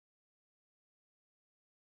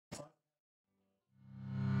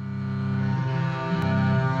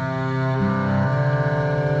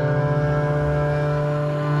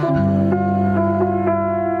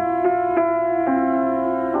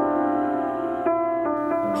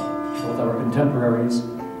our contemporaries,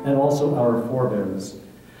 and also our forebears.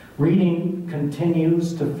 Reading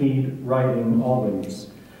continues to feed writing always.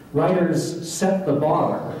 Writers set the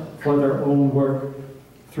bar for their own work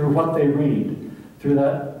through what they read, through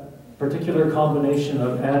that particular combination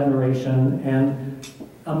of admiration and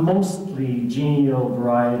a mostly genial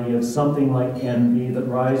variety of something like envy that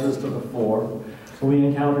rises to the fore when we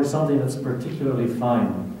encounter something that's particularly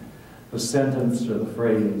fine. The sentence or the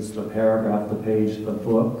phrase, the paragraph, the page, the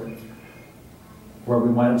book, where we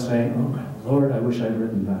wind up saying, oh my Lord, I wish I'd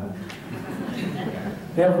written that.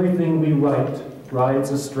 Everything we write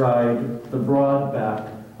rides astride the broad back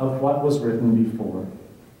of what was written before.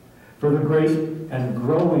 For the great and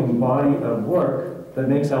growing body of work that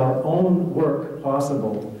makes our own work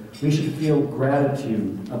possible, we should feel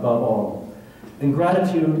gratitude above all. And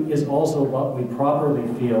gratitude is also what we properly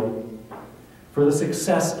feel for the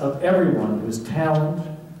success of everyone whose talent,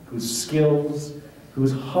 whose skills,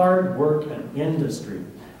 whose hard work and industry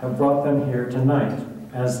have brought them here tonight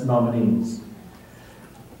as nominees.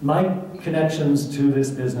 My connections to this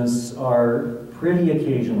business are pretty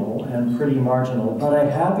occasional and pretty marginal, but I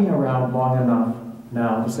have been around long enough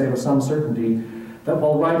now to say with some certainty that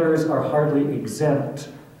while writers are hardly exempt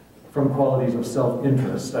from qualities of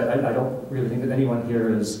self-interest, I don't really think that anyone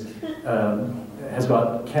here is has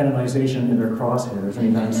got canonization in their crosshairs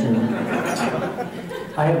anytime soon.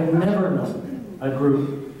 I have never known a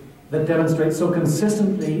group that demonstrates so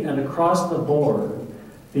consistently and across the board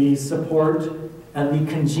the support and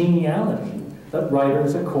the congeniality that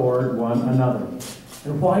writers accord one another.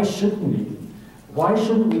 And why shouldn't we? Why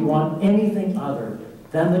shouldn't we want anything other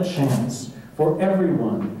than the chance for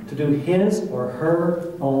everyone to do his or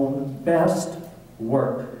her own best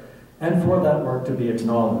work, and for that work to be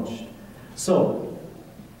acknowledged? So,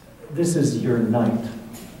 this is your night,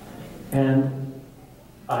 and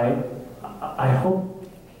I hope,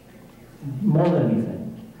 more than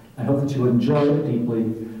anything, I hope that you enjoy it deeply,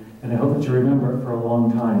 and I hope that you remember it for a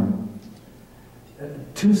long time.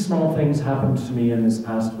 Two small things happened to me in this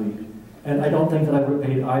past week, and I don't think that I would have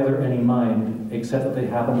paid either any mind, except that they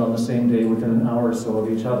happened on the same day within an hour or so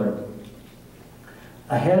of each other.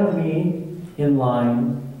 Ahead of me, in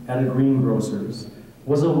line at a greengrocer's,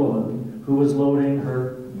 was a woman who was loading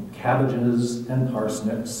her cabbages and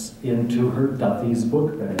parsnips into her Duthie's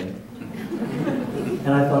book bag.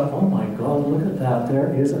 And I thought, oh my God, look at that,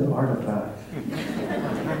 there is an artifact.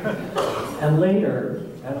 And later,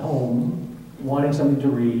 at home, wanting something to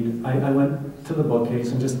read, I went to the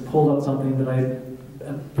bookcase and just pulled out something that I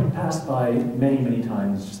passed by many, many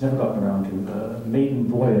times, just never gotten around to, Maiden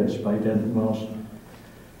Voyage by Denton Welsh.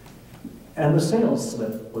 And the sales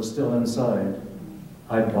slip was still inside.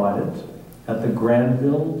 I bought it at the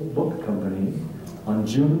Granville Book Company on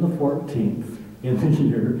June the 14th in the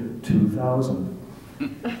year 2000.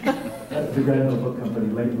 At the Granville Book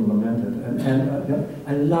Company, Leighton lamented. And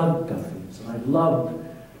I loved Duthie's, and I loved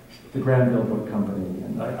the Granville Book Company,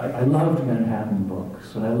 and I loved Manhattan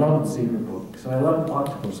Books, and I loved Zebra Books, and I loved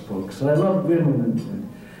Octopus Books, and I loved Women,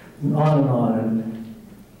 and on and on. And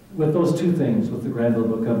with those two things, with the Granville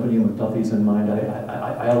Book Company and with Duthie's in mind,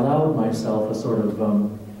 I allowed myself a sort of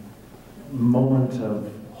moment of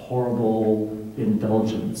horrible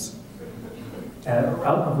indulgence, out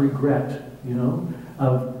of regret, you know,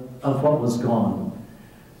 of what was gone.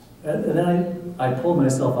 And then I pulled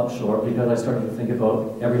myself up short because I started to think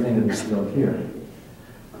about everything that is still here,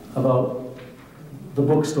 about the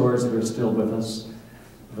bookstores that are still with us,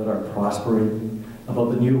 that are prospering,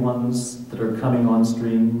 about the new ones that are coming on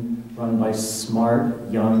stream, run by smart,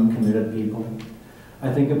 young, committed people.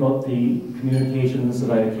 I think about the communications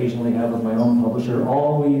that I occasionally have with my own publisher,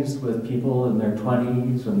 always with people in their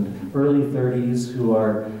 20s and early 30s who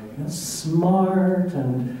are, you know, smart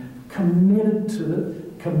and committed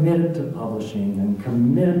to publishing and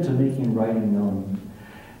committed to making writing known.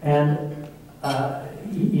 And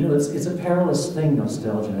you know, it's a perilous thing,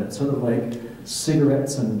 nostalgia. It's sort of like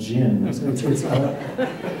cigarettes and gin. It's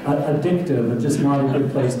addictive and just not a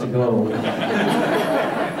good place to go.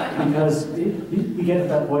 Because you get to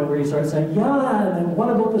that point where you start saying, yeah, and then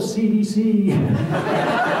what about the CDC?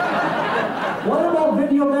 What about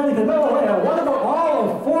Videomatica? No, wait, what about all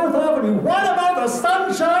of 4th Avenue? What about the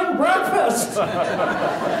Sunshine Breakfast?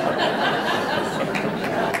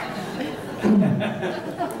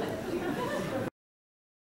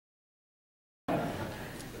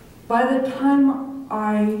 By the time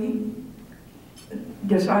I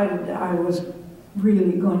decided I was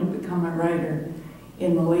really going to become a writer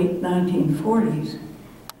in the late 1940s,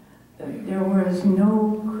 there was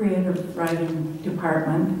no creative writing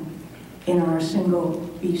department in our single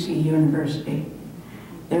BC university.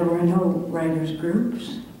 There were no writers'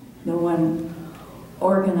 groups. no one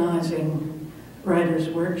organizing writers'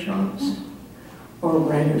 workshops or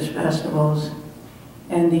writers' festivals,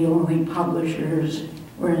 and the only publishers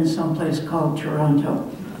were in some place called Toronto,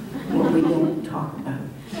 what we don't talk about.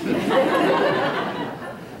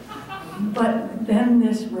 But then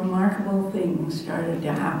this remarkable thing started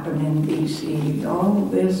to happen in BC. All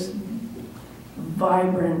this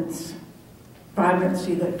vibrancy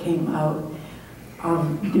that came out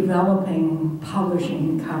of developing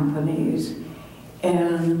publishing companies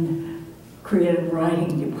and creative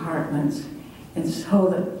writing departments. And so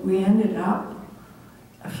that we ended up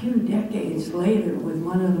a few decades later with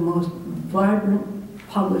one of the most vibrant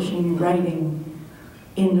publishing writing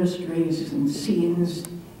industries and scenes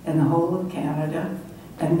in the whole of Canada,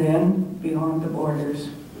 and then beyond the borders.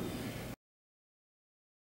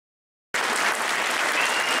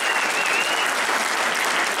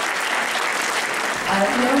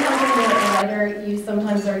 You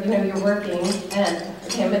sometimes are, you're working, and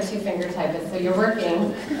okay, I'm a two-finger typist, so you're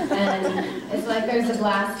working, and it's like there's a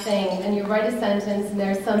glass thing, and you write a sentence, and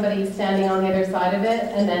there's somebody standing on the other side of it,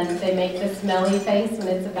 and then they make this smelly face when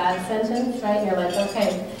it's a bad sentence, right? And you're like,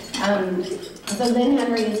 okay. So Lynn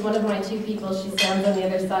Henry is one of my two people. She stands on the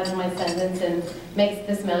other side of my sentence and makes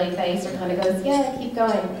the smelly face, or kind of goes, yeah, keep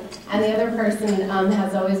going. And the other person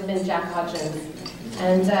has always been Jack Hodgins.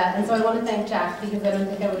 And so I want to thank Jack, because I don't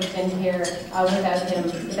think I would have been here without him,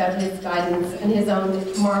 without his guidance and his own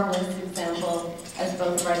marvelous example as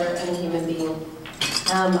both a writer and a human being.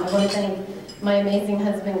 I want to thank my amazing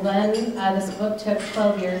husband, Glenn. This book took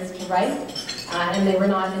 12 years to write, and they were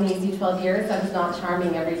not an easy 12 years. I was not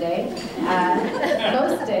charming every day.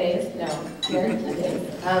 Most days, no, very few days.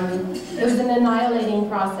 It was an annihilating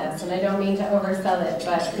process, and I don't mean to oversell it,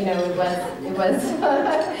 but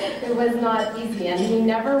it was not easy. And he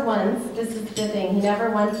never once, this is the thing, he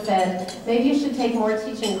never once said, maybe you should take more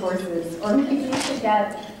teaching courses, or maybe you should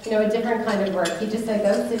get a different kind of work. He just said,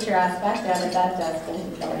 go sit your ass back down at that desk and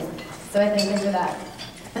keep going. So I thank him for that.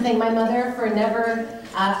 I thank my mother for never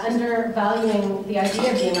undervaluing the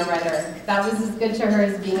idea of being a writer. That was as good to her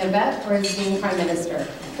as being a vet or as being Prime Minister.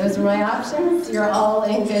 Those were my options. You're all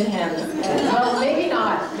in good hands. Well, maybe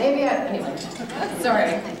not. Anyway,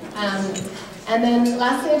 sorry. And then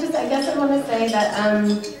lastly, I guess I want to say that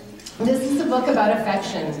this is a book about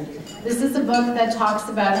affection. This is a book that talks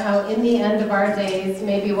about how in the end of our days,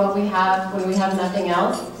 maybe what we have when we have nothing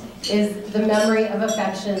else is the memory of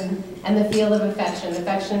affection and the feel of affection.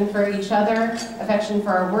 Affection for each other, affection for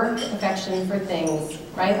our work, affection for things,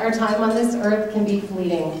 right? Our time on this earth can be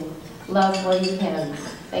fleeting. Love while you can.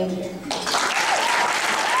 Thank you.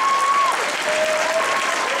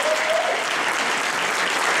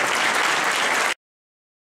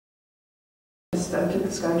 I took the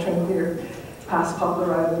SkyTrain here past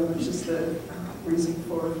Poplar Island, which is the reason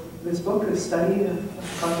for this book, a study, a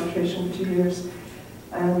concentration for 2 years.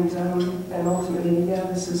 And ultimately, yeah,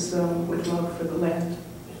 this is with love for the land.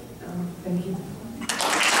 Thank you.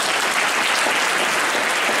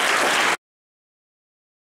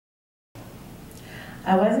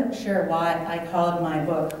 I wasn't sure why I called my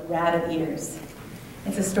book Rabbit Ears.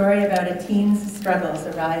 It's a story about a teen's struggles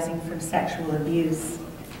arising from sexual abuse.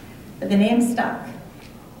 But the name stuck,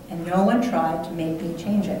 and no one tried to make me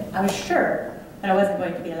change it. I was sure that I wasn't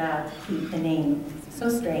going to be allowed to keep the name. So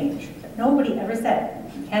strange. But nobody ever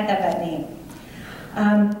said, you can't have that name.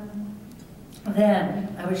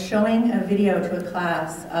 Then I was showing a video to a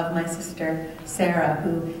class of my sister, Sarah,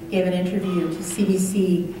 who gave an interview to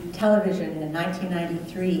CBC television in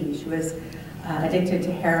 1993. She was addicted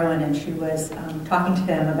to heroin, and she was talking to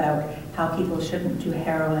them about how people shouldn't do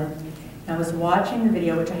heroin. And I was watching the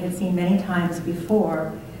video, which I had seen many times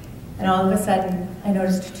before, and all of a sudden I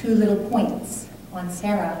noticed two little points on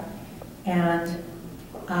Sarah, and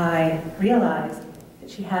I realized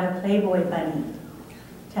that she had a Playboy bunny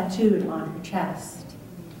tattooed on her chest.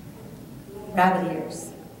 Rabbit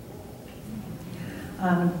ears.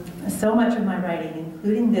 So much of my writing,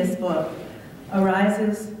 including this book,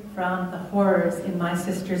 arises from the horrors in my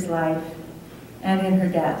sister's life and in her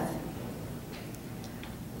death.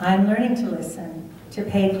 I'm learning to listen, to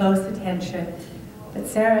pay close attention, but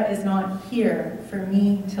Sarah is not here for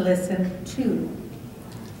me to listen to.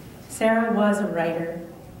 Sarah was a writer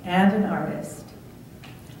and an artist.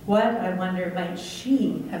 What, I wonder, might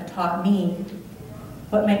she have taught me?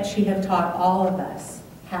 What might she have taught all of us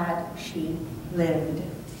had she lived?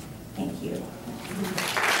 Thank you.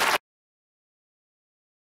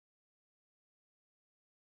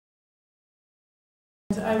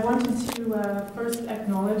 I wanted to first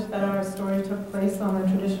acknowledge that our story took place on the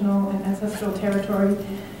traditional and ancestral territory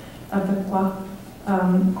of the Kwa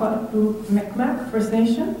Micmac First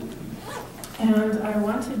Nation. And I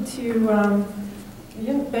wanted to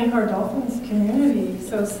thank our Dolphins community,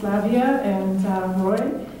 so Slavia and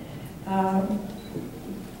Roy,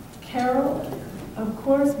 Carol, of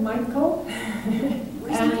course, Michael,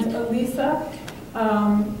 and Elisa.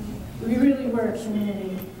 We really were a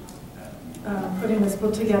community putting this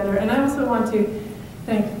book together. And I also want to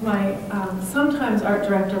thank my sometimes art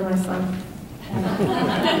director, my son.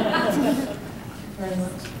 Very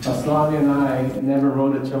much. Slavia and I never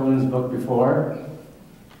wrote a children's book before,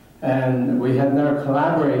 and we had never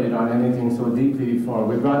collaborated on anything so deeply before.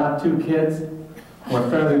 We brought up 2 kids. We're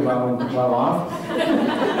fairly well off.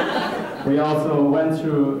 We also went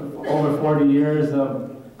through over 40 years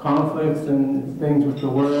of conflicts and things with the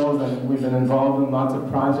world, and we've been involved in lots of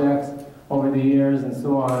projects over the years and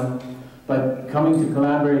so on. But coming to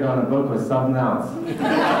collaborate on a book was something else.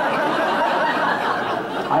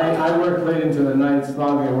 I worked late into the night.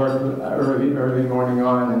 Slavia worked early morning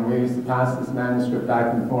on, and we used to pass this manuscript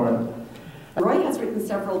back and forth. Roy has written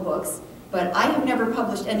several books, but I have never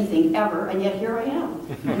published anything ever, and yet here I am.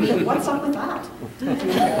 I mean, what's up with that?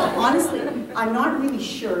 Honestly, I'm not really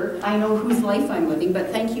sure I know whose life I'm living, but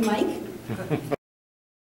thank you, Mike.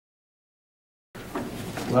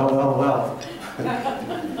 Well.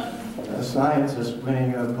 A scientist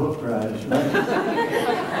winning a book prize, right?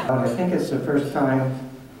 I think it's the first time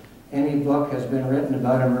any book has been written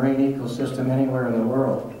about a marine ecosystem anywhere in the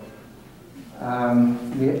world.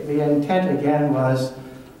 The intent again was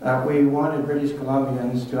we wanted British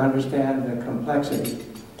Columbians to understand the complexity.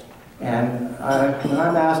 And when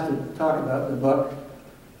I'm asked to talk about the book,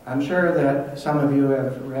 I'm sure that some of you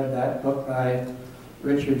have read that book by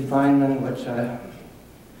Richard Feynman, which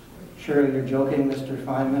sure you're joking, Mr.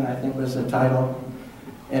 Feynman, I think was the title.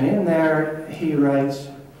 And in there he writes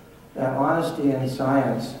that honesty in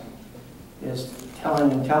science is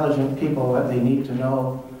telling intelligent people what they need to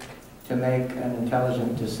know to make an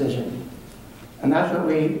intelligent decision. And that's what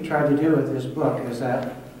we tried to do with this book, is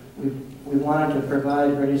that we wanted to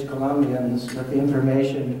provide British Columbians with the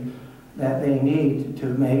information that they need to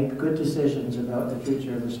make good decisions about the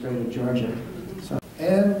future of the Strait of Georgia.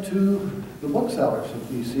 And to the booksellers of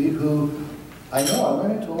BC, who I know I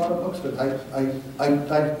went into a lot of bookstores. I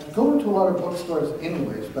go into a lot of bookstores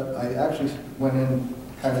anyways, but I actually went in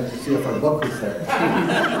kind of to see if our book was there.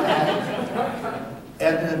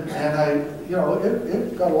 and I, you know,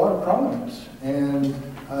 it got a lot of prominence, and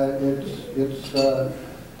it's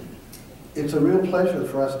a real pleasure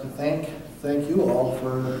for us to thank you all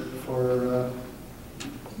for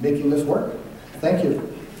making this work. Thank you.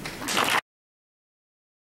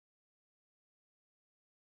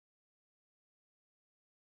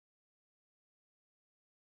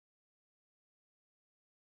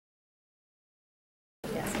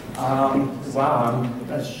 Wow,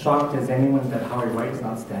 I'm as shocked as anyone that Howie White's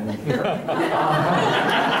not standing here.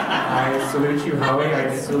 I salute you, Howie.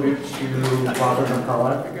 I salute you, Robert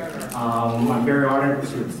McCullough. I'm very honored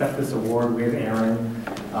to accept this award with Aaron,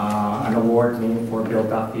 an award named for Bill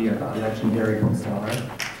Duthie, a legendary bookseller.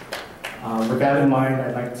 With that in mind,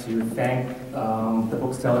 I'd like to thank the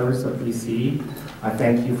booksellers of BC. I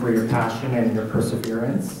thank you for your passion and your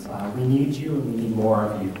perseverance. We need you, and we need more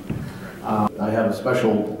of you. I have a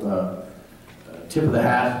special tip of the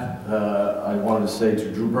hat I wanted to say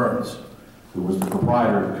to Drew Burns, who was the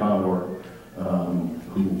proprietor of the Commodore,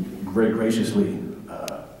 who very graciously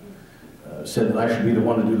said that I should be the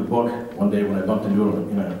one to do the book. One day when I bumped into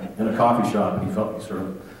him in a coffee shop, and he felt me sort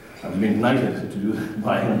of, I was being knighted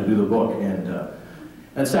by him to do the book,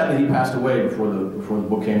 and sadly he passed away before the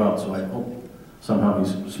book came out. So I hope somehow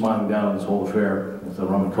he's smiling down on this whole affair with the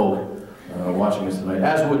rum and coke, watching us tonight.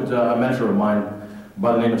 As would a mentor of mine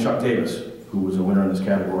by the name of Chuck Davis, who was a winner in this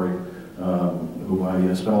category, who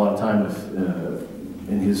I spent a lot of time with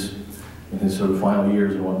in his sort of final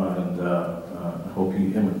years and whatnot, and I hope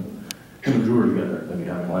him and Drew are together. They'll be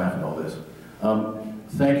having a laugh at all this.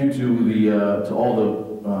 Thank you to all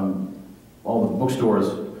the bookstores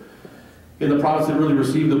in the province that really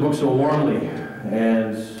received the book so warmly,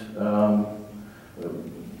 and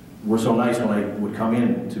were so nice when I would come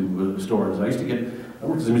in to the stores. I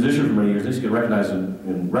worked as a musician for many years. I used to get recognized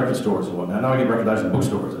in record stores and whatnot. Now I get recognized in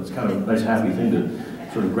bookstores. It's kind of a nice, happy thing to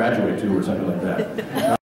sort of graduate to or something like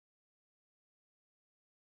that.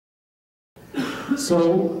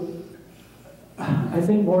 So, I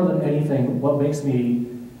think more than anything, what makes me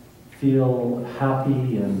feel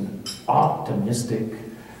happy and optimistic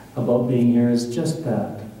about being here is just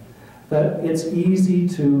that it's easy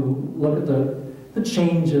to look at the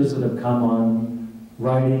changes that have come on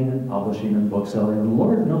writing and publishing and bookselling, and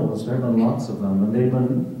Lord knows there have been lots of them, and they've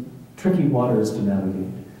been tricky waters to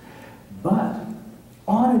navigate. But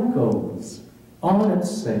on it goes, on it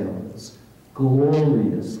sails,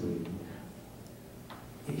 gloriously.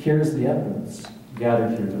 Here's the evidence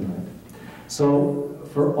gathered here tonight. So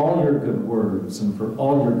for all your good words and for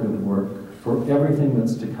all your good work, for everything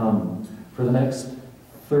that's to come, for the next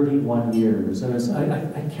 31 years, and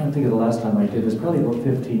I can't think of the last time I did this, probably about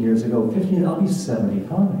 15 years ago. 15, I'll be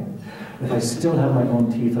 75. If I still have my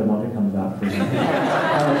own teeth, I want to come back for them.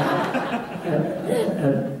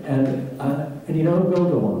 And you know, it will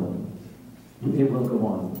go on. It will go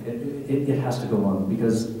on. It has to go on,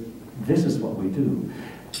 because this is what we do.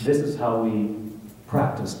 This is how we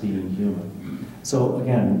practice being human. So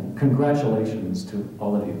again, congratulations to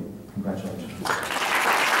all of you. Congratulations.